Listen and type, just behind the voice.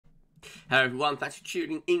Hello everyone, thanks for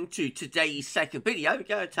tuning into today's second video. We're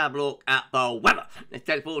going to have a look at the weather. It's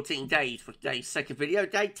day 14 days for today's second video.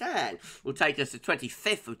 Day 10 will take us to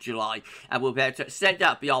 25th of July, and we'll be able to extend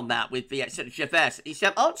out beyond that with the CFS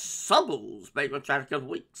V2 ensembles, maybe on track a couple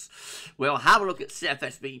of weeks. We'll have a look at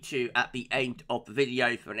CFS V2 at the end of the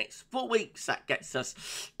video for the next 4 weeks. That gets us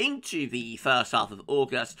into the first half of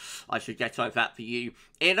August. I should get over that for you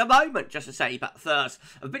in a moment. Just to say, but first,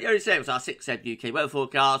 a video today was our 6th UK weather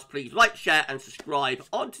forecast. Please like, share and subscribe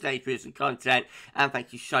on today's videos and content, and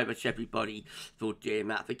thank you so much everybody for doing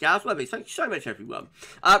that for GavsWeatherVids. Thank you so much everyone.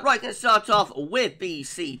 Right, let's start off with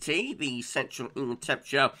BCT. The Central England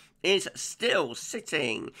temperature is still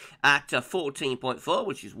sitting at 14.4,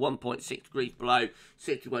 which is 1.6 degrees below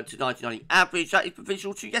 61 to 99 average. That is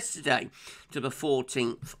provisional to yesterday, to the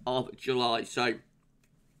 14th of July. So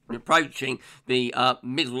approaching the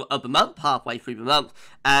middle of the month, halfway through the month,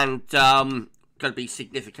 and going to be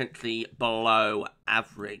significantly below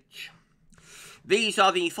average. These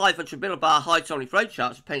are the 500 millibar high zonal flow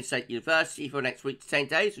charts of Penn State University for the next week to 10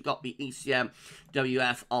 days. We've got the ECM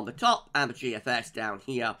WF on the top and the GFS down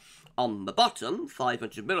here on the bottom.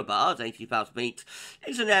 500 millibars, 80,000 feet,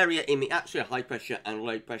 is an area in the actual high pressure and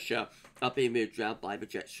low pressure being moved around by the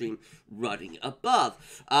jet stream running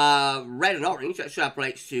above. Red and orange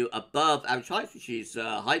extrapolates to above average heights, which is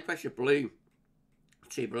high pressure. Blue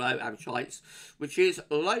to below average heights, which is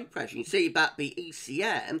low pressure. You can see that the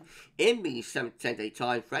ECM in the 7 to 10 day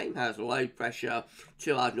time frame has low pressure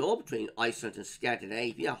to our north between Iceland and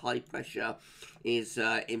Scandinavia. High pressure is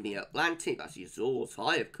in the Atlantic. That's the Azores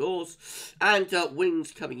high, of course, and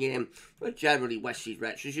winds coming in from generally westerly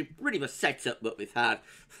directions. You've really the setup that we've had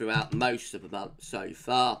throughout most of the month so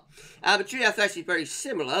far. The GFS is very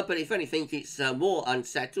similar, but if anything, it's more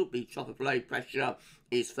unsettled. The trough of low pressure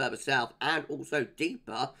is further south and also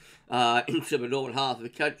deeper into the northern half of the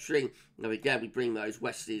country. Now again, we bring those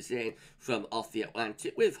westerlies in from off the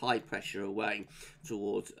Atlantic with high pressure away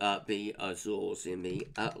towards the Azores in the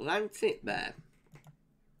Atlantic there.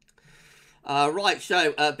 Right,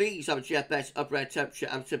 so these are the GFS upper air temperature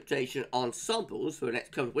and precipitation ensembles for the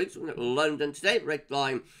next couple of weeks. We're looking at London today. The red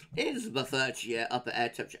line is the 30-year upper air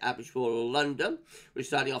temperature average for London. We're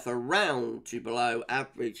starting off around to below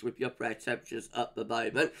average with the upper air temperatures at the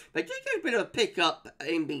moment. They do get a bit of a pickup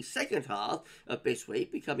in the second half of this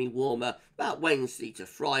week, becoming warmer about Wednesday to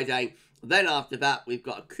Friday. Then after that, we've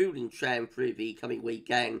got a cooling trend through the coming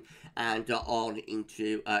weekend and on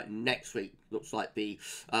into next week. Looks like the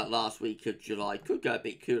last week of July could go a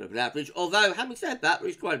bit cooler than average. Although, having said that, there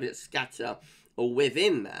is quite a bit of scatter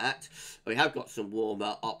within that. We have got some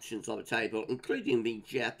warmer options on the table, including the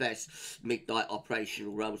GFS midnight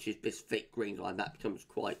operational run, which is this thick green line. That becomes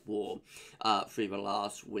quite warm through the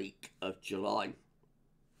last week of July.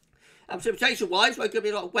 Precipitation-wise, we're going to be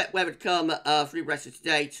a lot of wet weather to come through the rest of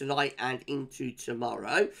today, tonight, and into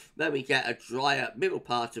tomorrow. Then we get a drier middle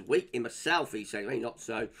part of the week in the southeast, anyway, not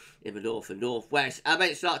so in the north and northwest. And then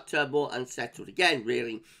it starts to turn more unsettled again,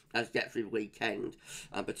 really, as we get through the weekend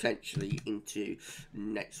and potentially into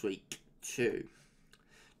next week too.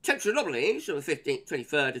 Temperature anomalies on the 15th,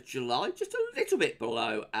 23rd of July, just a little bit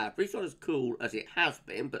below average, not as cool as it has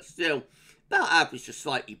been, but still about average to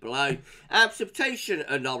slightly below. Precipitation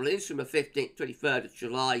anomalies from the 15th, 23rd of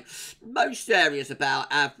July. Most areas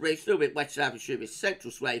about average, a little bit wetter than average through the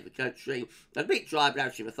central sway of the country, and a bit drier than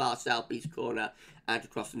average in the far southeast corner and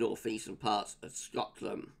across the northeastern parts of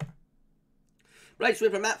Scotland. Latest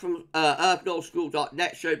weather map from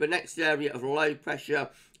earthnorthschool.net show the next area of low pressure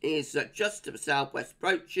is just to the southwest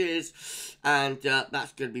approaches, and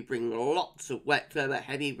that's going to be bringing lots of wet weather,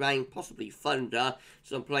 heavy rain, possibly thunder,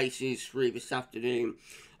 some places through this afternoon,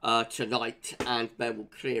 tonight, and then will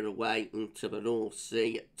clear away into the North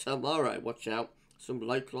Sea tomorrow. Watch out, some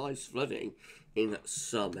localised flooding in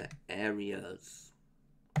some areas.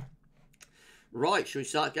 Right, shall we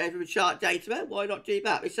start going through the chart data then? Why not do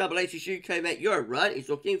that? This is the latest UK Met Euro run. It's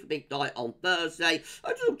looking for midnight on Thursday. A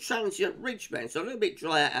little transient ridge then, so a little bit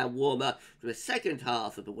drier and warmer for the second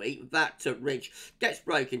half of the week. That ridge gets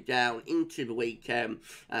broken down into the weekend.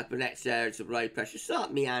 The next areas of low pressure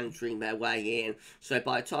start meandering their way in. So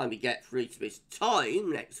by the time we get through to this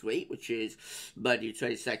time next week, which is Monday,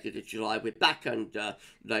 22nd of July, we're back under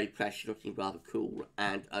low pressure, looking rather cool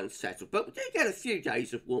and unsettled. But we do get a few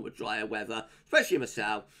days of warmer, drier weather, especially in the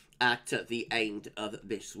south, at the end of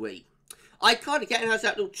this week. I kind of get it has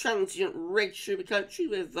that little transient ridge through the country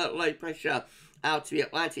with low pressure out to the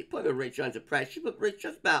Atlantic, putting the ridge under pressure, but the ridge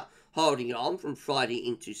just about holding on from Friday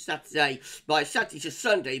into Saturday. By Saturday to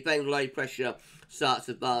Sunday, then low pressure starts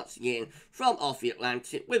advancing in from off the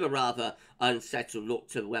Atlantic with a rather unsettled look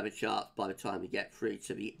to the weather charts by the time we get through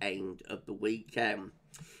to the end of the weekend.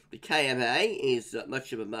 The KMA is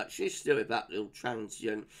much of a muchness, still with that little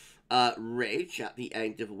transient ridge at the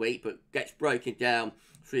end of the week, but gets broken down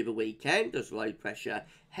through the weekend as low pressure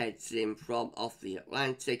heads in from off the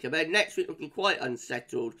Atlantic. And then next week looking quite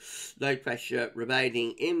unsettled, low pressure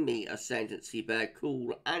remaining in the ascendancy there,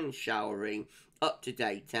 cool and showering up to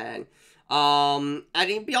day 10. And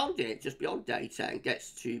in beyond it, just beyond day 10,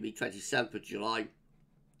 gets to the 27th of July.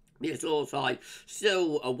 The Azores High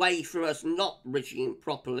still away from us, not ridging in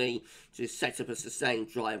properly to set up a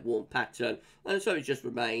sustained dry and warm pattern, and so we just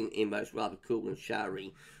remain in those rather cool and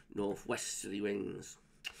showery northwesterly winds.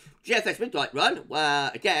 GFS midnight run,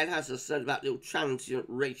 where again has us about little transient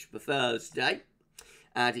ridge for Thursday,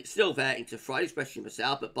 and it's still there into Friday, especially in the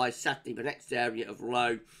south, but by Saturday the next area of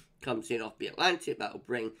low comes in off the Atlantic. That will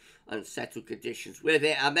bring unsettled conditions with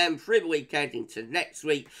it, and then through the weekend into next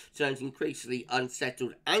week turns increasingly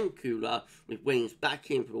unsettled and cooler with winds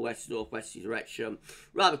back in from a west-northwesterly direction,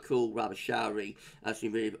 rather cool, rather showery as we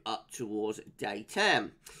move up towards day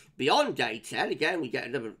 10. Beyond day 10, again, we get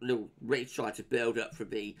another little ridge trying to build up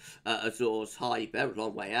from the Azores High. Very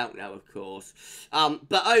long way out now, of course.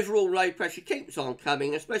 But overall, low pressure keeps on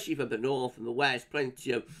coming, especially from the north and the west.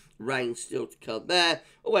 Plenty of rain still to come there.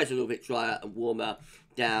 Always a little bit drier and warmer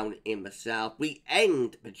down in the south. We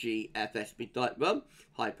end the GFS midnight run.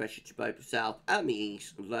 High pressure to both the south and the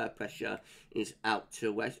east, and low pressure is out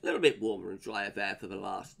to west. A little bit warmer and drier there for the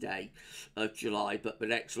last day of July, but the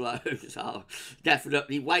next lows are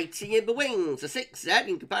definitely waiting in the wings. A 6Z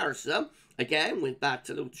in comparison, again with that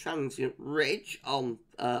little transient ridge on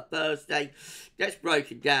Thursday, gets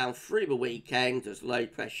broken down through the weekend as low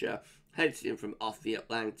pressure heads in from off the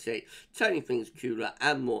Atlantic, turning things cooler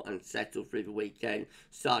and more unsettled through the weekend,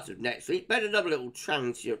 start of next week. Then another little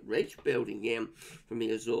transient ridge building in from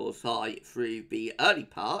the Azores High through the early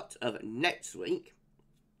part of next week.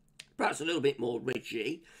 Perhaps a little bit more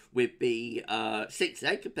ridgy with the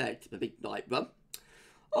 6A compared to the midnight run.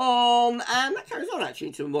 And that carries on actually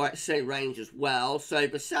into a more extended range as well. So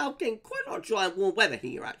the south getting quite a lot of dry and warm weather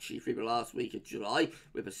here actually through the last week of July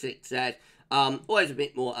with a 6Z. Always a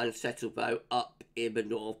bit more unsettled though up in the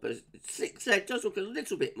north, but 6Z does look a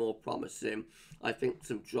little bit more promising. I think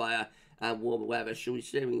some drier and warmer weather. Shall we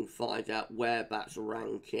see if we can find out where that's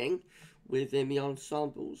ranking within the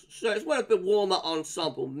ensembles? So it's one of the warmer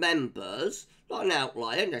ensemble members, not an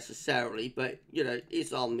outlier necessarily, but you know,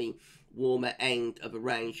 is on the warmer end of the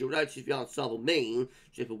range. You'll notice the ensemble mean,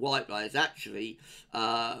 which the white line is actually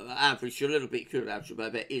average a little bit cooler actually,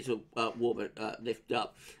 but there is a warmer lift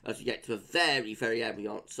up as you get to a very, very heavy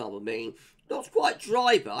ensemble mean. Not quite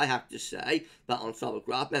dry, but I have to say, that ensemble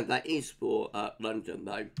graph. Remember, that is for London,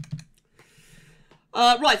 though.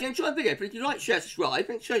 Right, if you enjoyed the video, please do like, share, subscribe,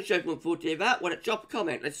 and show everyone forward to that. Why not drop a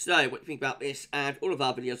comment, let us know what you think about this and all of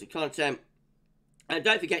our videos and content. And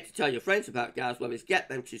don't forget to tell your friends about GavsWeatherVids, get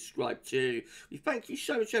them to subscribe too. We thank you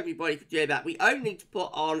so much everybody for doing that. We only need to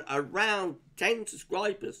put on around 10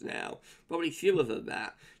 subscribers now, probably fewer than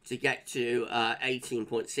that, to get to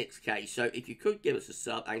 18.6k. So if you could give us a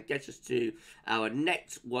sub and get us to our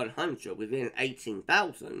next 100 within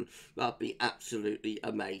 18,000, that'd be absolutely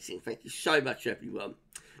amazing. Thank you so much everyone.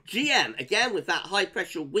 GM, again, with that high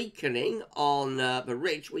pressure weakening on the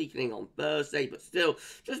ridge, weakening on Thursday, but still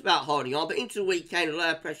just about holding on. But into the weekend,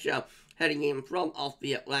 low pressure heading in from off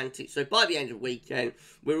the Atlantic. So by the end of the weekend,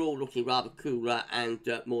 we're all looking rather cooler and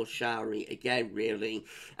more showery again, really.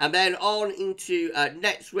 And then on into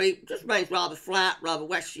next week, just remains rather flat, rather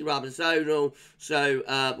westerly, rather zonal. So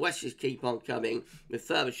westerlies keep on coming with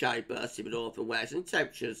further showery bursts in the north and west, and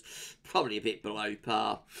temperatures probably a bit below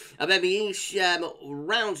par. And then the east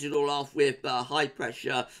rounds it all off with high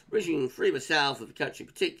pressure ridging through the south of the country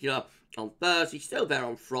in particular on Thursday, still there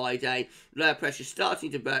on Friday. Low pressure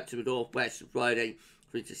starting to burn to the northwest on Friday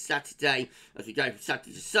through to Saturday. As we go from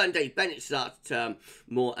Saturday to Sunday, then it starts to turn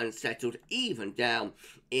more unsettled, even down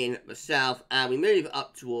in the south. And we move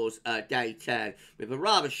up towards day 10 with a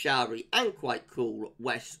rather showery and quite cool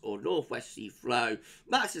west or northwesterly flow.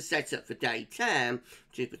 That's the setup for day 10,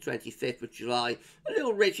 which is the 25th of July. A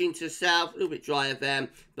little ridge into the south, a little bit drier then,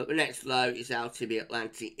 but the next low is out in the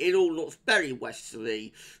Atlantic. It all looks very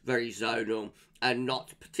westerly, very zonal, and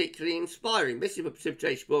not particularly inspiring. This is a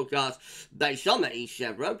precipitation forecast based on the East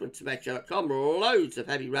Chevron from Meteo.com. Loads of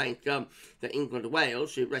heavy rain come for England and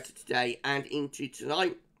Wales through the rest of today and into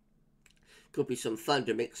tonight. Could be some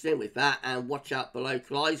thunder mixed in with that, and watch out for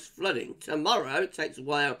localised flooding. Tomorrow, it takes a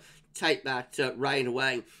while to take that rain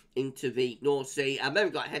away into the North Sea, and then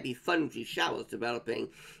we've got heavy thundery showers developing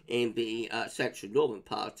in the central northern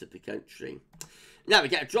part of the country. Now, we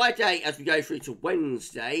get a dry day as we go through to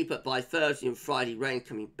Wednesday, but by Thursday and Friday, rain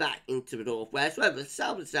coming back into the northwest. However, the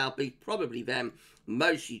south and southeast, probably then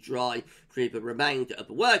mostly dry through the remainder of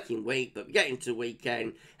the working week, but we get into the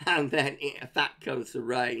weekend, and then in fact comes the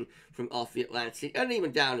rain from off the Atlantic, and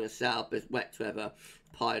even down in the south, there's wet weather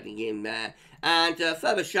piling in there. And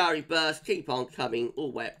further showery bursts keep on coming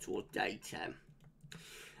all the way up towards day 10.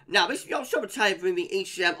 Now, this is on table in the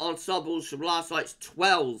ECM ensembles from last night's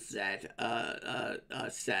 12Z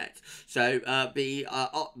set. So, the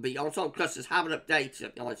ensemble clusters haven't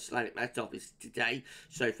updated the Icelandic Met Office today,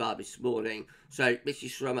 so far this morning. So, this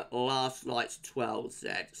is from last night's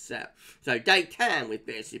 12Z set. So, day 10 with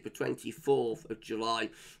this is the 24th of July,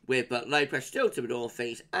 with low pressure still to the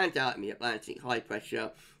northeast and out in the Atlantic. High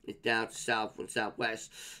pressure is down to south and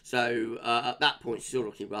southwest. So, at that point, still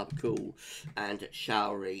looking rather cool and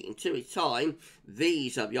showery. In 2 weeks' time,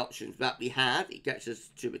 these are the options that we have. It gets us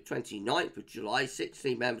to the 29th of July.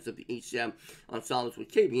 16 members of the ECM ensembles were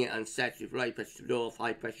keeping it unsettled with low pressure to the north,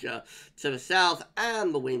 high pressure to the south,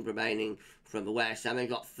 and the wind remaining from the west. And we've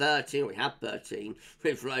got 13, we have 13,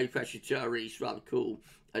 with low pressure to our east, rather cool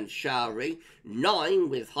and showery. 9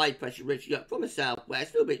 with high pressure reaching up from the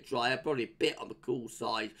southwest, a little bit drier, probably a bit on the cool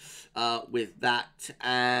side with that.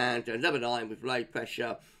 And another 9 with low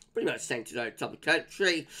pressure pretty much centred over top of the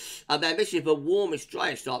country. And then this is the warmest,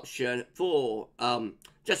 driest option for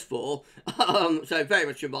just 4. So very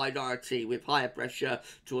much a minority with higher pressure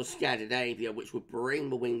towards Scandinavia, which would bring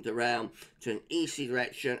the wind around to an easterly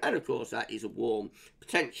direction. And of course, that is a warm,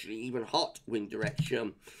 potentially even hot wind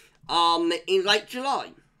direction in late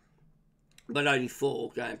July. But only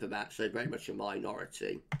 4 going for that, so very much a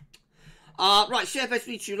minority. Right, CFS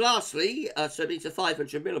V2 lastly, so these are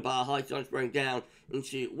 500 millibar high times running down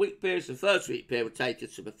into week periods. The first week period will take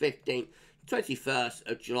us to the 15th,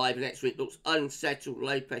 21st of July. The next week looks unsettled,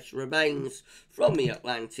 low pressure remains from the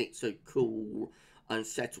Atlantic, so cool,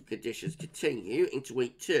 unsettled conditions continue into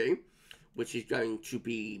week 2, which is going to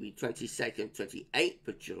be the 22nd, 28th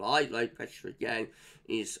of July. Low pressure again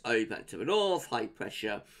is over and to the north, high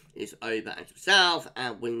pressure is over and to the south,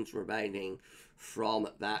 and winds remaining from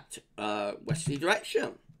that westerly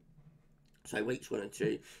direction. So weeks 1 and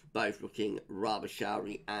 2 both looking rather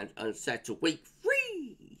showery and unsettled. Week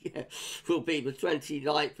 3 will be the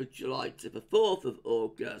 29th of July to the 4th of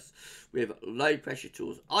August, with low pressure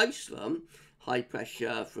towards Iceland, high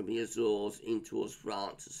pressure from the Azores in towards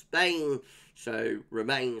France and Spain. So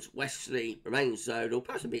remains westerly, remains zonal,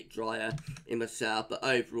 perhaps a bit drier in the south, but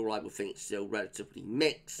overall I would think it's still relatively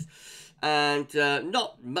mixed. And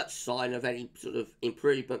not much sign of any sort of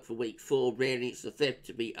improvement for week 4, really. It's the 5th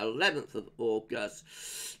to the 11th of August.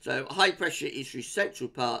 So high pressure is through central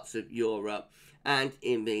parts of Europe and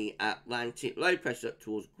in the Atlantic. Low pressure up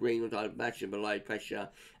towards Greenland. I imagine the low pressure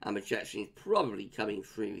and projection is probably coming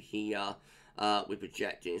through here. We're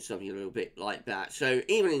projecting something a little bit like that. So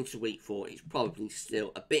even into week 4, it's probably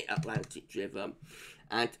still a bit Atlantic driven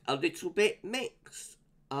and a little bit mixed.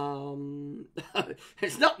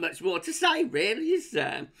 There's not much more to say, really, is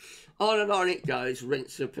there? On and on it goes,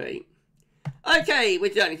 rinse, repeat. Okay,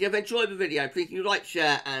 we're done. If you've enjoyed the video, please do like,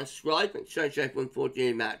 share, and subscribe. Make sure everyone for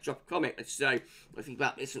doing that. Drop a comment and say what you think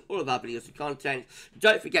about this and all of our videos and content.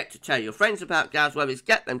 Don't forget to tell your friends about GavsWeatherVids.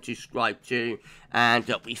 Get them to subscribe too. And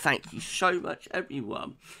we thank you so much,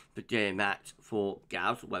 everyone, for doing that for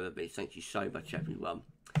GavsWeatherVids. Thank you so much, everyone.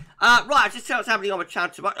 Right, I just tell what's happening on my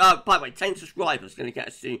channel tomorrow. By the way, 10 subscribers going to get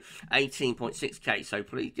us to 18.6k, so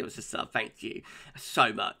please give us a sub. Thank you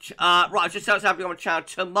so much. Right, I just tell what's happening on my channel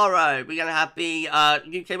tomorrow. We're going to have the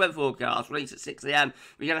UK weather forecast released at 6 AM.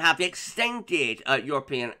 We're going to have the extended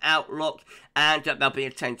European outlook, and there'll be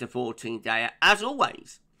a 10 to 14 day as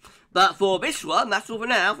always. But for this one, that's all for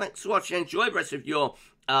now. Thanks for watching. Enjoy the rest of your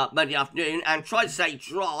Monday afternoon, and try to stay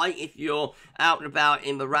dry if you're out and about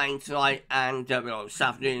in the rain tonight and this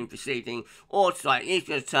afternoon, this evening, or tonight. It's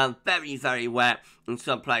going to turn very, very wet in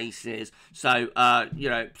some places. So,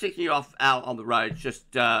 particularly off out on the road, just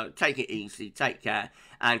take it easy, take care,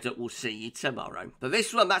 and we'll see you tomorrow. For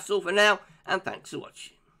this one, that's all for now, and thanks for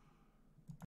watching.